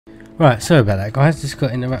Right, sorry about that, guys. Just got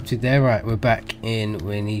interrupted there. Right, we're back in.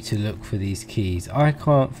 We need to look for these keys. I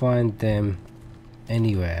can't find them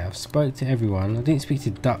anywhere. I've spoke to everyone. I didn't speak to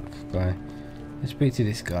Duck guy. Let's speak to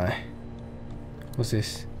this guy. What's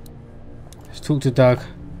this? Let's talk to Doug.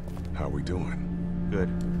 How we doing? Good.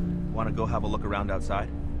 Want to go have a look around outside?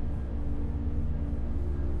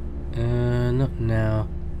 Not now.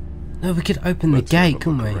 No, we could open the gate,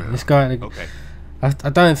 couldn't we? Let's go out. Okay.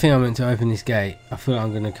 I don't think I'm meant to open this gate. I feel like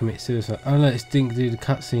I'm going to commit suicide. Oh no, it didn't do the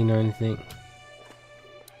cutscene or anything.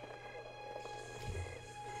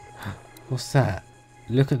 What's that?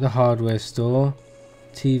 Look at the hardware store.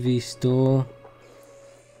 TV store.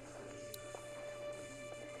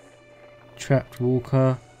 Trapped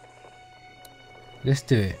walker. Let's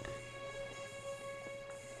do it.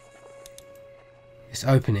 Let's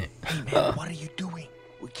open it. Hey man, what are you doing?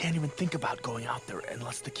 We can't even think about going out there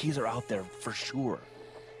unless the keys are out there for sure.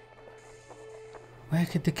 Where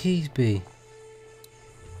could the keys be?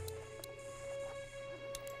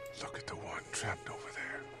 Look at the one trapped over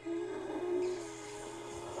there.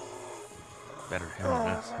 Better him than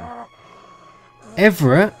us, huh?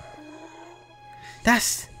 Everett?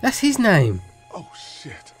 That's his name. Oh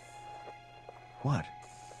shit. What?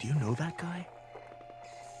 Do you know that guy?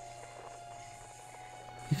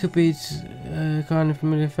 He could be a kind of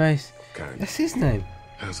familiar face. That's his name.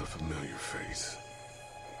 Has a familiar face.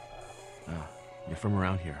 Oh, you're from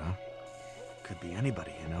around here, huh? Could be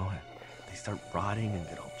anybody, you know. They start rotting and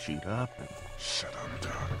get all chewed up and... Shut up,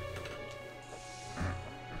 Doug.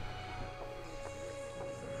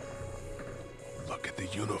 Look at the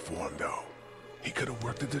uniform, though. He could have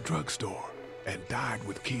worked at the drugstore and died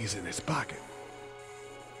with keys in his pocket.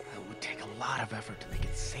 It would take a lot of effort to make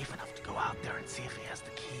it safe enough to go out there and see if he has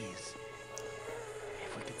the keys.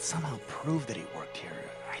 If we could somehow prove that he worked here,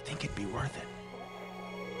 I think it'd be worth it.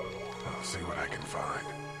 I'll see what I can find.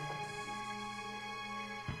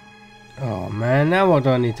 Oh man, now what do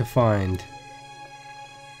I need to find?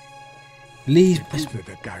 Leave. Prove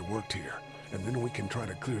that guy worked here, and then we can try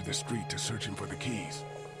to clear the street to search him for the keys.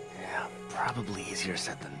 Yeah, probably easier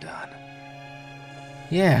said than done.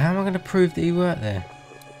 Yeah, how am I going to prove that he worked there?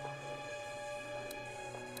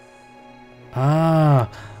 Ah,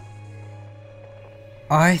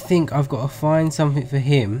 I think I've got to find something for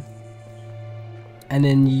him, and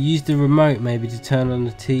then you use the remote maybe to turn on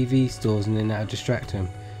the TV stores, and then that'll distract him.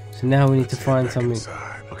 So now we need to find something.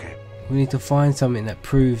 Okay. We need to find something that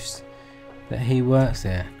proves that he works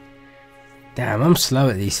there. Damn, I'm slow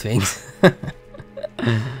at these things.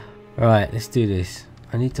 Right, let's do this.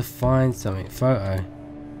 I need to find something. Photo.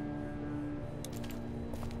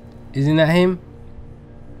 Isn't that him?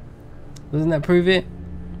 Doesn't that prove it?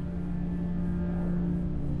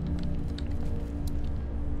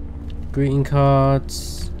 Greeting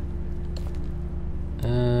cards.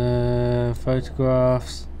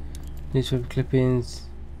 Photographs. Newspaper clippings.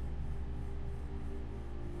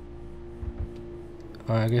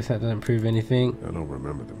 Alright, I guess that doesn't prove anything. I don't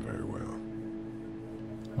remember them very well.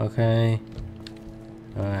 Okay.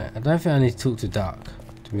 Alright, I don't think I need to talk to Duck,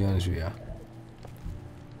 to be honest with you.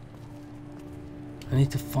 I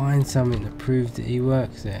need to find something that proves that he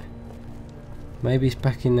works there. Maybe it's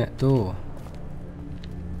back in that door.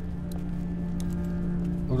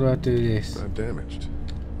 Or do I do this? Not damaged.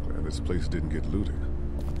 Glad this place didn't get looted.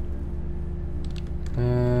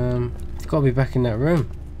 It's got to be back in that room.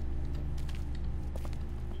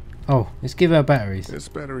 Oh, let's give her batteries. This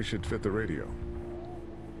battery should fit the radio.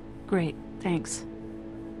 Great, thanks.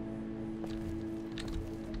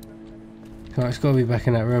 Oh, it's got to be back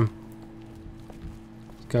in that room.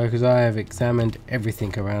 Let's go, because I have examined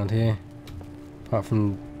everything around here. Apart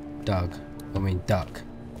from Duck.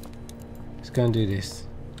 Let's go and do this.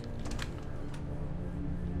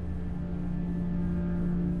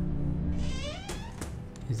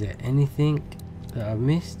 Is there anything that I've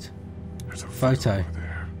missed? There's a Photo. over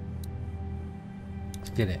there. Let's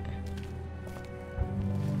get it.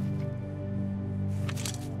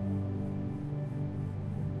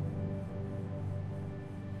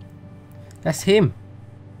 That's him.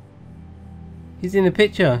 He's in the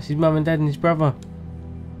picture. It's his mum and dad and his brother.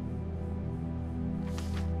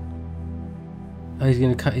 Oh, he's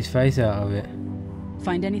going to cut his face out of it.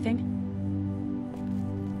 Find anything?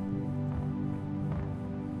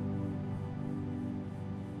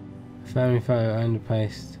 Family photo and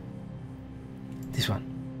paste. This one.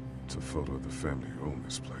 It's a photo of the family who own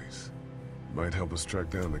this place. Might help us track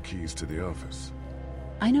down the keys to the office.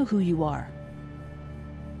 I know who you are.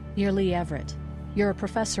 You're Lee Everett. You're a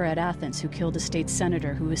professor at Athens who killed a state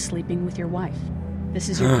senator who was sleeping with your wife. This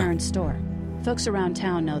is your parents' store. Folks around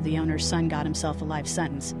town know the owner's son got himself a life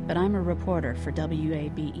sentence, but I'm a reporter for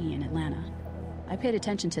WABE in Atlanta. I paid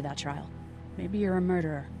attention to that trial. Maybe you're a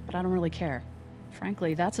murderer, but I don't really care.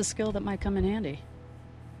 Frankly, that's a skill that might come in handy.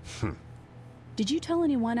 Did you tell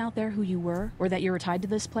anyone out there who you were, or that you were tied to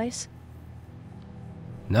this place?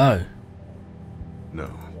 No.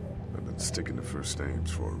 No, I've been sticking to first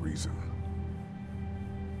names for a reason.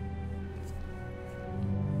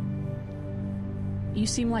 You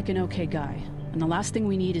seem like an okay guy, and the last thing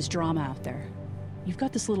we need is drama out there. You've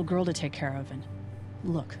got this little girl to take care of, and...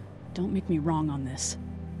 Look, don't make me wrong on this.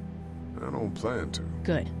 I don't plan to.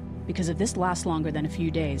 Good, because if this lasts longer than a few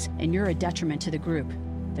days, and you're a detriment to the group,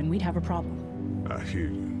 then we'd have a problem. I hear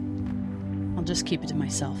you. I'll just keep it to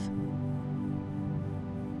myself.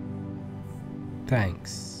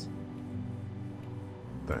 Thanks.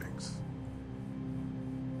 Thanks.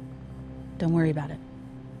 Don't worry about it.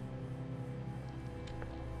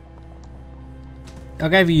 I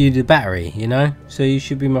gave you the battery, you know, so you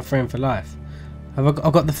should be my friend for life. I've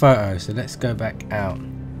got the photo, so let's go back out.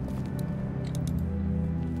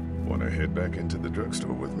 Wanna head back into the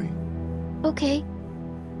drugstore with me? Okay.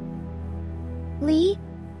 Lee?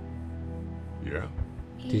 Yeah?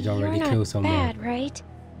 Did I already You're kill not someone? bad, right?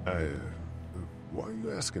 Why are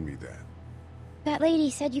you asking me that? That lady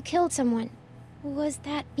said you killed someone. Was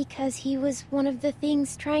that because he was one of the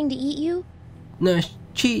things trying to eat you? No, it's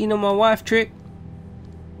cheating on my wife trick.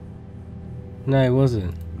 No, it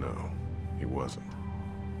wasn't. No, he wasn't.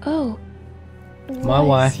 Oh. My Was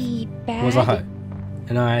wife he bad? was a hoe,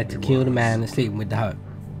 and I had to He kill the was. man and sleep with the hoe.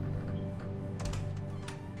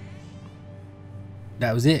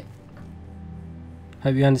 That was it.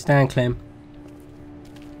 Hope you understand, Clem.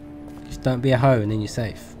 Just don't be a hoe and then you're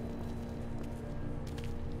safe.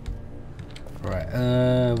 Right,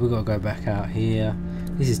 we gotta go back out here.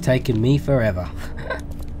 This is taking me forever.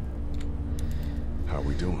 How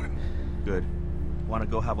we doing? Good. Want to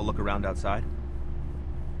go have a look around outside?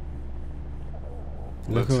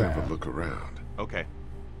 Look Let's around. have a look around. Okay.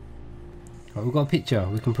 Right, we've got a picture.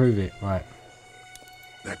 We can prove it. Right.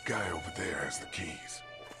 That guy over there has the keys.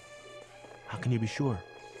 How can you be sure?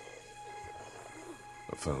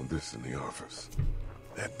 I found this in the office.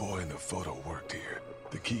 That boy in the photo worked here.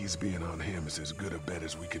 The keys being on him is as good a bet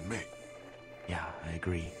as we can make. Yeah, I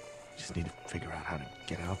agree. Just need to figure out how to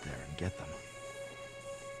get out there and get them.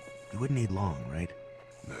 You wouldn't need long, right?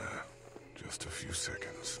 Nah, just a few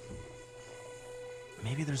seconds.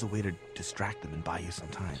 Maybe there's a way to distract them and buy you some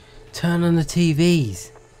time. Turn on the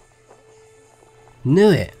TVs. Knew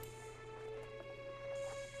it.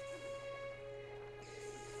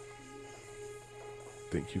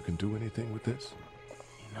 Think you can do anything with this?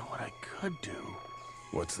 You know what I could do?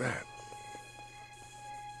 What's that?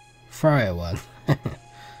 Throw it one.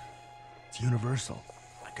 It's universal.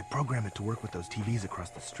 I could program it to work with those TVs across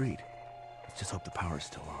the street. Let's just hope the power's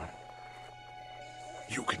still on.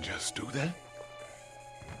 You can just do that?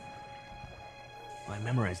 Well, I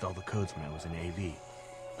memorized all the codes when I was in AV.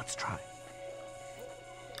 Let's try.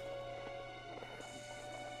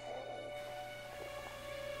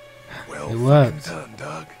 Well, It fucking worked. done,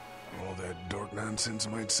 Doug. All that dork nonsense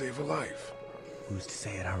might save a life. Who's to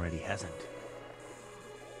say it already hasn't?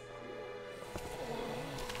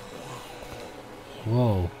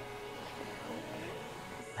 Whoa.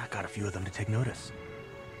 That got a few of them to take notice.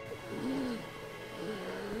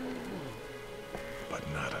 But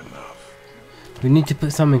not enough. We need to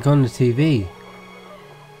put something on the TV.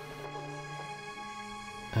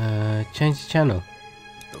 Change the channel.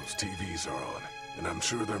 Those TVs are on, and I'm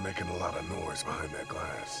sure they're making a lot of noise behind that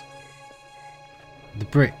glass. The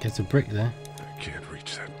brick. There's a brick there. I can't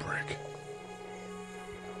reach that brick.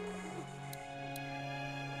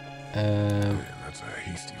 Man, that's a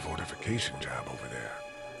hasty fortification job over there.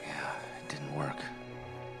 Yeah, it didn't work.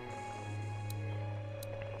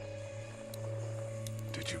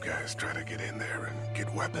 Did you guys try to get in there and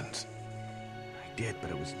get weapons? I did,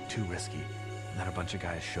 but it was too risky. And then a bunch of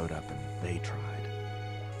guys showed up and they tried.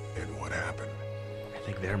 And what happened? I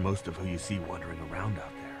think they're most of who you see wandering around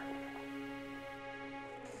out there.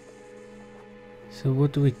 So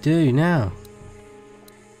what do we do now?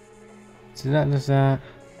 So that does that.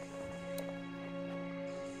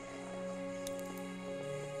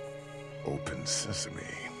 Open sesame.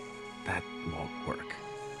 That won't work.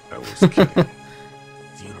 I was kidding.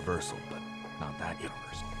 It's universal, but not that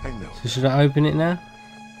universal. I know. So should I open it now?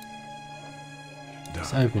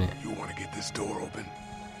 Let's Doug, open it. You want to get this door open?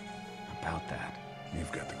 About that.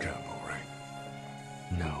 You've got the combo, right?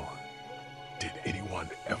 No. Did anyone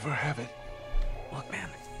ever have it? Look, man,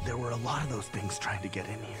 there were a lot of those things trying to get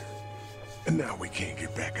in here. And now we can't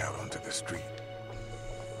get back out onto the street.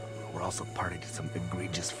 we're also party to some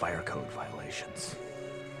egregious fire code violations.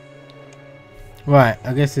 Right,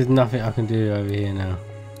 I guess there's nothing I can do over here now.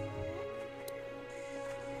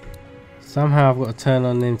 Somehow I've got to turn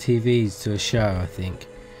on them TVs to a show, I think.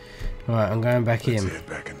 Right, I'm going back in. Let's head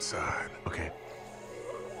back inside. Okay.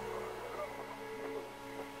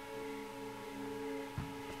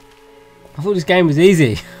 I thought this game was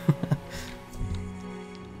easy.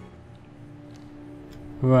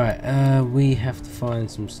 Right, we have to find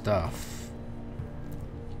some stuff.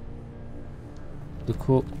 The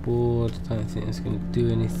corkboard, I don't think it's going to do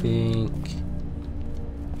anything.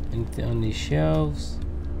 Anything on these shelves?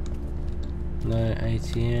 No.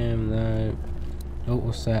 ATM, no. Oh,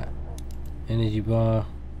 what's that? Energy bar.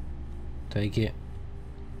 Take it.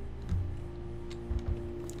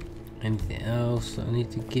 Anything else that I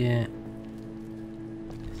need to get?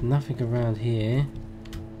 There's nothing around here.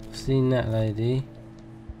 I've seen that lady.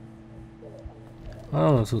 I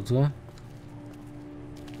don't want to talk to her.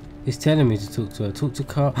 He's telling me to talk to her. Talk to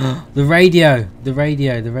car. The radio! The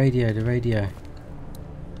radio, the radio, the radio.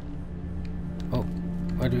 Oh,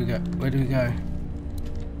 where do we go? Where do we go?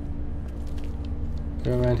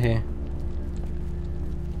 Go around here.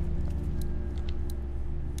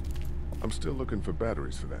 I'm still looking for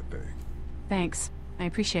batteries for that thing. Thanks. I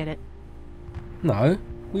appreciate it. No,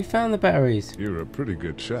 we found the batteries. You're a pretty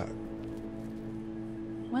good shot.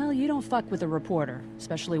 Well, you don't fuck with a reporter,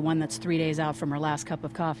 especially one that's 3 days out from her last cup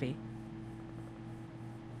of coffee.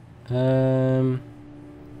 You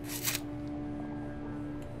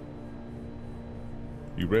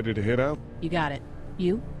ready to head out? You got it.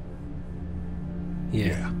 You?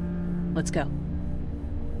 Yeah. Let's go.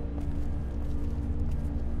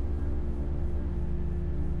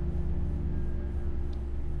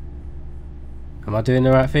 Am I doing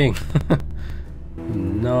the right thing?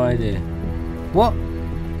 No idea. What?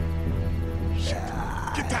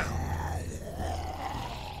 Get down!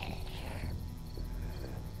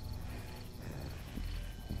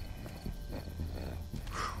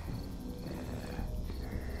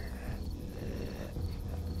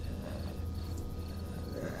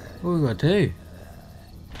 What we gotta do?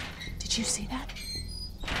 Did you see that?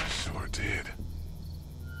 Sure did.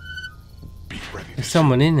 Be ready to There's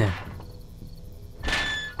someone in there.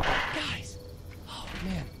 Guys! Oh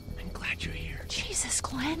man, I'm glad you're here. Jesus,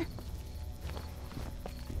 Glenn.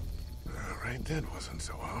 Right then wasn't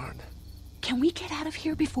so hard. Can we get out of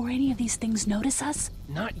here before any of these things notice us?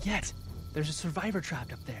 Not yet. There's a survivor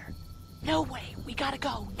trapped up there. No way. We gotta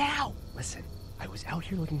go, now. Listen, I was out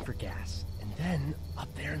here looking for gas, and then,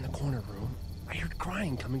 up there in the corner room, I heard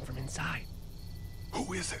crying coming from inside.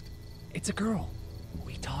 Who is it? It's a girl.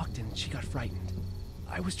 We talked and she got frightened.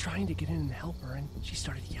 I was trying to get in and help her, and she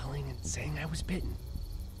started yelling and saying I was bitten.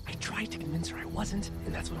 I tried to convince her I wasn't,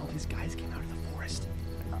 and that's when all these guys came out of the forest.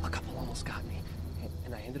 A couple almost got me,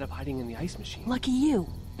 and I ended up hiding in the ice machine. Lucky you.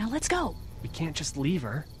 Now let's go. We can't just leave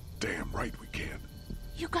her. Damn right we can.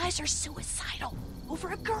 You guys are suicidal.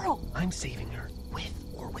 Over a girl. I'm saving her, with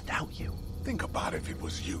or without you. Think about if it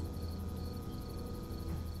was you.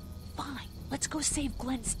 Fine. Let's go save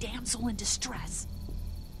Glenn's damsel in distress.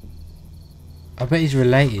 I bet he's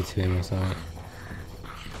related to him or something.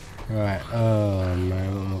 Right, oh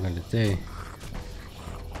man, what am I gonna do?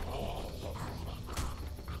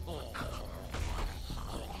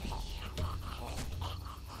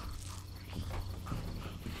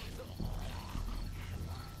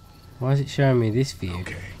 Why is it showing me this view?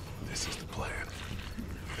 Okay, this is the plan.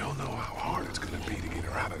 We don't know how hard it's gonna be to get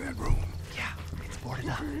her out of that room. Yeah, it's boarded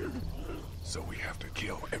up. So we have to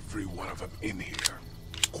kill every one of them in here.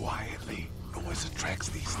 Quietly. Noise attracts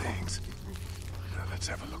these things. Now let's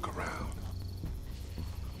have a look around.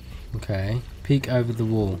 Okay, peek over the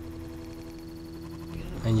wall.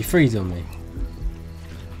 And you freeze on me.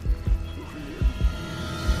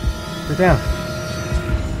 Go down.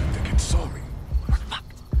 I think it saw me.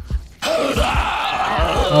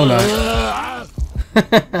 Oh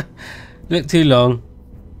no. Look too long.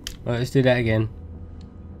 Right, let's do that again.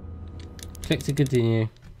 Click to continue.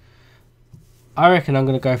 I reckon I'm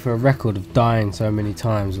going to go for a record of dying so many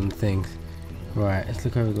times on things. Right, let's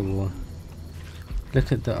look over the wall. Look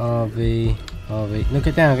at the RV. No,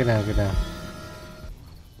 get down, get down, get down.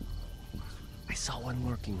 I saw one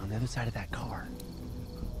lurking on the other side of that car.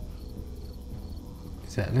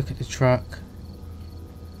 Is that, look at the truck.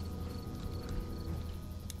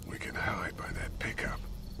 We can hide by that pickup.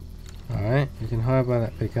 Alright, we can hide by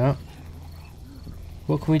that pickup.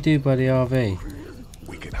 What can we do by the RV?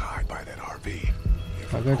 We can hide by that RV.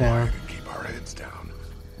 If I'll we're go down. quiet and keep our heads down.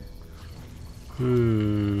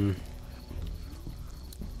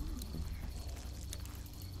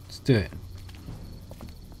 Let's do it.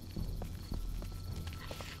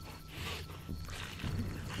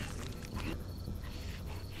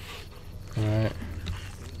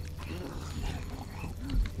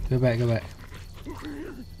 Go back, go back.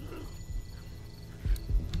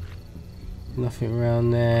 Nothing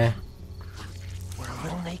around there. We're a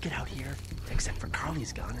little naked out here, except for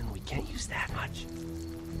Carly's gun, and we can't use that much.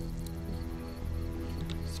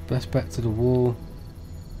 Splash back to the wall.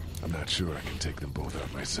 I'm not sure I can take them both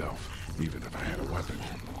out myself, even if I had a weapon.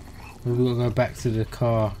 We've got to go back to the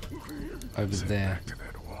car over Sit there. back to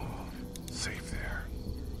that wall. Safe there.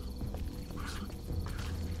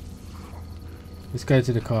 Let's go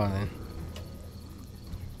to the car then.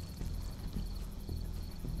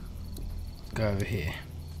 Let's go over here.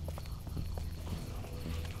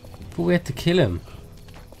 But we had to kill him.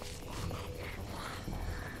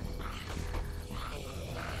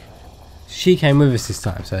 She came with us this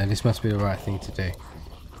time, so this must be the right thing to do.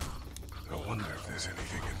 I wonder if there's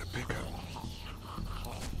anything in the pickup.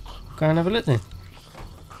 Go and have a look then.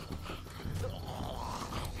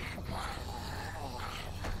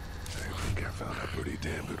 I think I found a pretty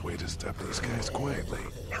damn good way to stop these guys quietly.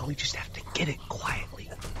 Now we just have to get it quietly.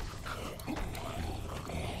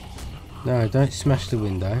 No, don't smash the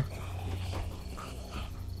window.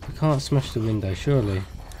 You can't smash the window, surely.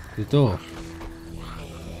 The door.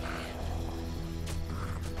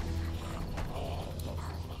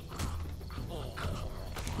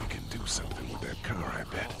 We can do something with that car, I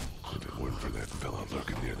bet. If it weren't for that fella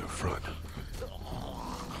lurking near the front.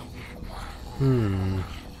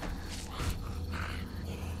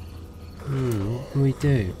 What can we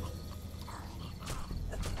do?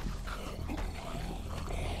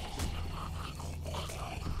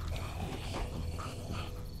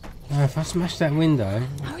 No, if I smash that window,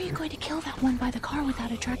 How are you going to kill that one by the car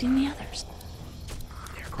without attracting the others?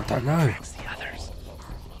 I don't know. Tracks the others.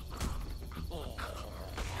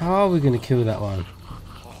 How are we going to kill that one?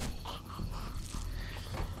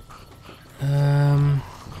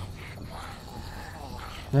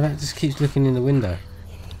 No, that just keeps looking in the window.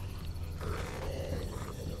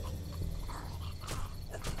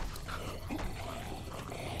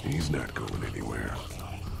 He's not going anywhere.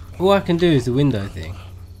 All I can do is the window thing.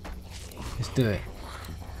 Let's do it.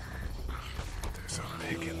 There's a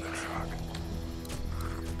pig in the truck.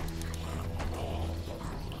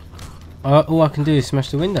 All I can do is smash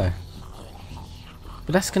the window.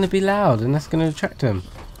 But that's going to be loud and that's going to attract them.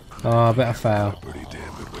 Oh, I bet I fail. Pretty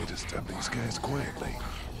damn good way to stop these guys quietly.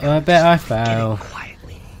 I bet I Get fail. it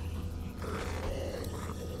quietly.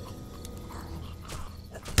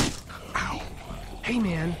 Ow. Hey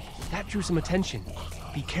man, that drew some attention.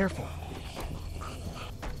 Be careful.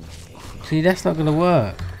 See, that's not going to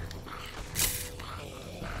work.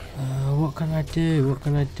 What can I do? What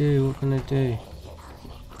can I do? What can I do?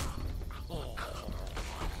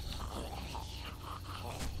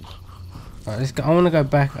 Right, let's go. I want to go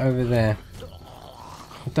back over there.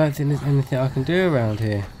 I don't think there's anything I can do around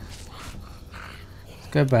here. Let's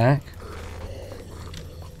go back.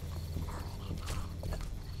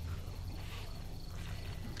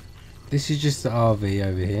 This is just the RV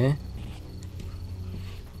over here.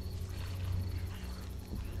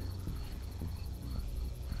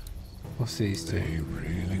 What's these two? They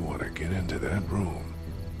really want to get into that room.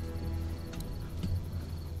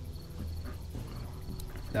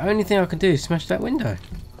 The only thing I can do is smash that window.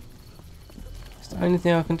 It's the only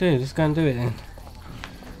thing I can do. Let's go and do it then.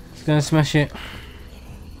 Let's go and smash it.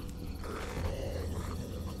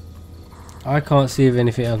 I can't see of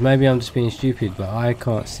anything else. Maybe I'm just being stupid, but I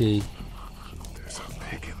can't see. There's a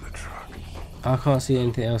pig in the truck. I can't see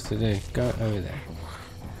anything else to do. Go over there.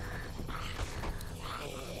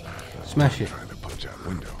 Smash it. Trying to punch out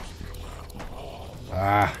windows.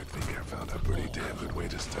 Ah. I think I found a pretty damn good way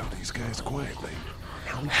to stop these guys quietly.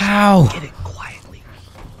 Now we just How? get it quietly.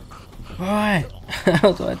 Right.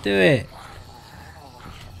 How do I do it?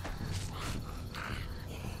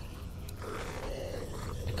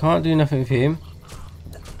 I can't do nothing with him.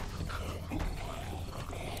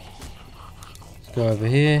 Let's go over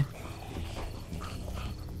here.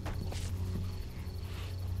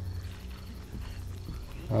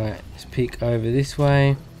 Alright, let's peek over this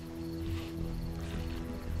way.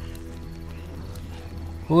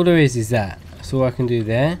 All there is that. That's all I can do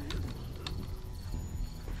there.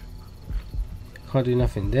 Can't do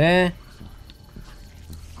nothing there.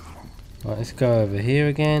 Right, let's go over here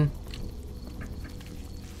again.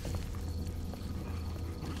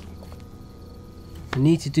 I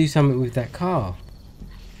need to do something with that car.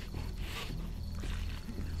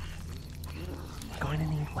 We're going to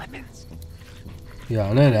need weapons. Yeah,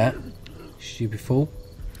 I know that. Stupid fool.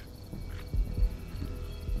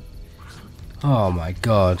 Oh my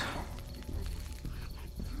god.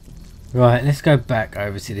 Right, let's go back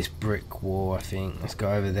over to this brick wall, I think. Let's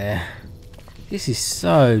go over there. This is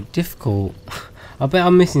so difficult. I bet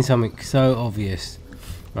I'm missing something so obvious.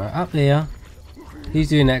 Right, up there. He's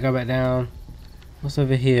doing that. Go back down. What's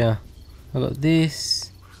over here? I got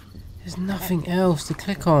this. There's nothing else to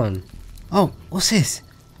click on. Oh, what's this?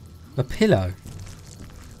 A pillow.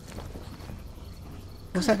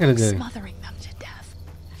 What's that gonna do? Smothering them to death.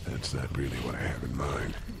 That's not really what I have in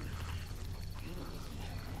mind.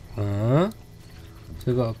 So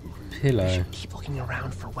we've got a We pillow. should keep looking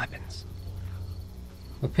around for weapons.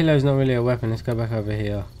 A pillow's not really a weapon. Let's go back over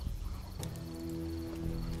here.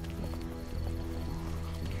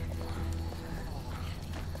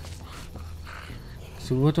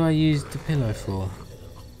 So what do I use the pillow for?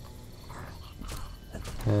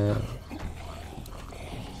 Can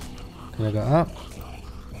I go up?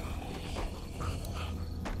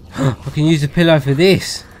 I can use the pillow for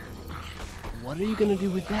this. What are you gonna do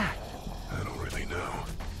with that? I don't really know.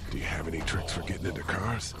 Do you have any tricks for getting into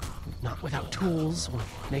cars? Not without tools or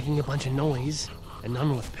making a bunch of noise, and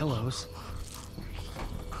none with pillows.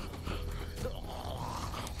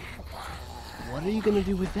 What are you gonna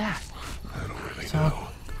do with that? I don't really So- know.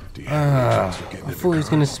 Do you have any tricks for getting I into thought he was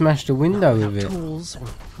going to cars? smash the window Not with without it. tools or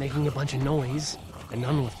making a bunch of noise, and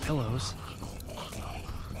none with pillows.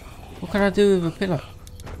 What can I do with a pillow?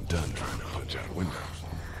 I'm done trying to punch out windows.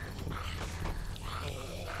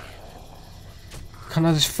 Can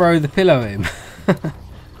I just throw the pillow at him?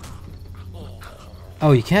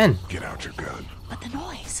 Oh, you can. Get out your gun. But the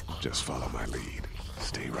noise. Just follow my lead.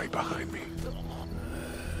 Stay right behind me.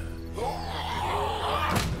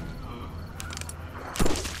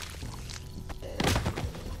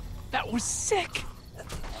 That was sick!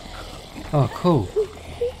 Oh, cool.